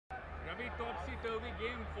Ravi, topsy-turvy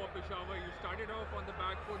game for Peshawar. You started off on the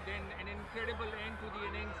back foot, then an incredible end to the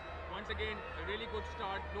innings. Once again, a really good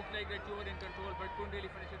start. Looked like that you were in control, but couldn't really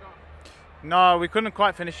finish it off. No, we couldn't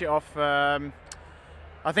quite finish it off.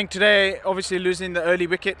 I think today, obviously losing the early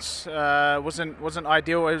wickets wasn't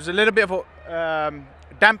ideal. It was a little bit of a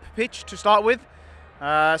damp pitch to start with.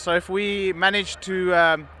 So if we managed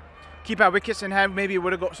to keep our wickets in hand, maybe we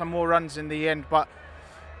would have got some more runs in the end. But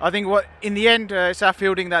I think in the end, it's our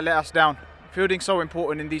fielding that let us down. Fielding's so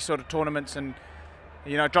important in these sort of tournaments, and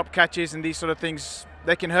drop catches and these sort of things,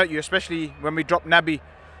 they can hurt you, especially when we dropped Nabi.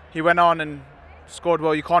 He went on and scored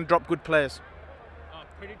well. You can't drop good players.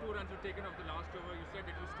 32 runs were taken off the last over. You said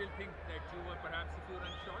that you still think that you were perhaps a few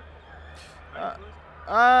runs short?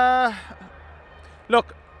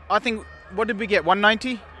 Look, I think, what did we get,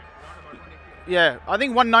 190? Yeah, I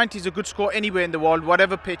think 190 is a good score anywhere in the world,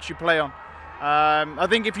 whatever pitch you play on. I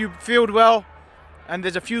think if you field well and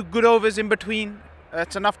there's a few good overs in between,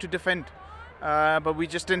 it's enough to defend. But we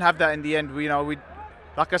just didn't have that in the end. We,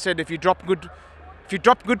 like I said, if you drop good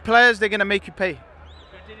players, they're going to make you pay.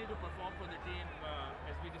 Continue to perform for the team.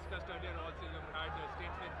 As we discussed earlier, also you've had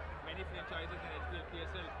stints with many franchises in HPL,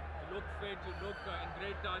 PSL. You look fit, you look in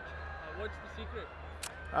great touch. What's the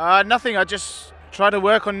secret? Nothing. I just try to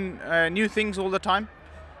work on new things all the time.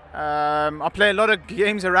 I play a lot of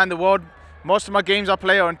games around the world. Most of my games I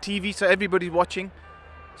play are on TV, so everybody's watching.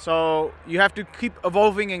 So you have to keep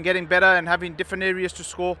evolving and getting better and having different areas to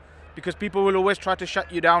score, because people will always try to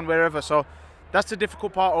shut you down wherever. So that's the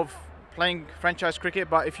difficult part of playing franchise cricket.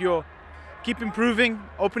 But if you keep improving,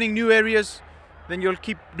 opening new areas, then you'll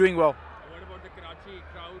keep doing well. What about the Karachi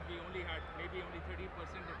crowd? We only had maybe only 30%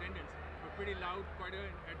 attendance, but pretty loud, quite an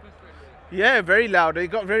atmosphere. Yeah, very loud. It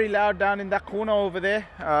got very loud down in that corner over there.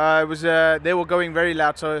 They were going very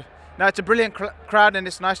loud. So now it's a brilliant crowd, and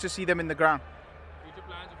it's nice to see them in the ground. Future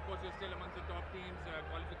plans, of course, you're still amongst the top teams.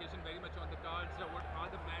 Qualification very much on the cards. What are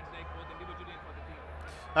the plans like, both individually and for the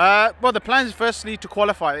team? Well, the plan is firstly to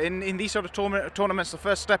qualify. In these sort of tournaments, the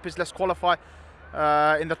first step is let's qualify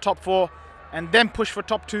in the top 4 and then push for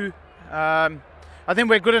top 2. I think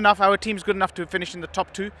we're good enough, our team's good enough to finish in the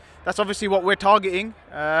top 2. That's obviously what we're targeting.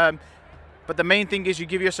 But the main thing is you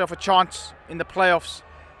give yourself a chance in the playoffs,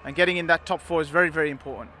 and getting in that top 4 is very, very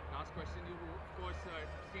important. Last question, you of course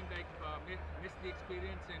seemed like missed the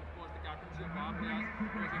experience, and of course the captaincy of Bopara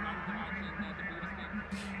was your man of the match in the previous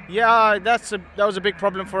game. Yeah, that was a big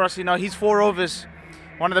problem for us. He's 4 overs,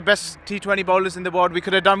 one of the best T20 bowlers in the world. We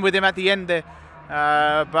could have done with him at the end there,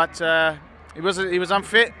 but he was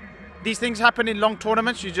unfit. These things happen in long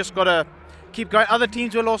tournaments. You just got to keep going. Other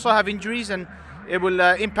teams will also have injuries, and it will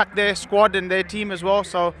impact their squad and their team as well.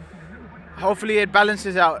 So hopefully it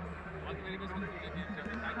balances out. All the very best for the future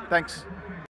games. Thanks.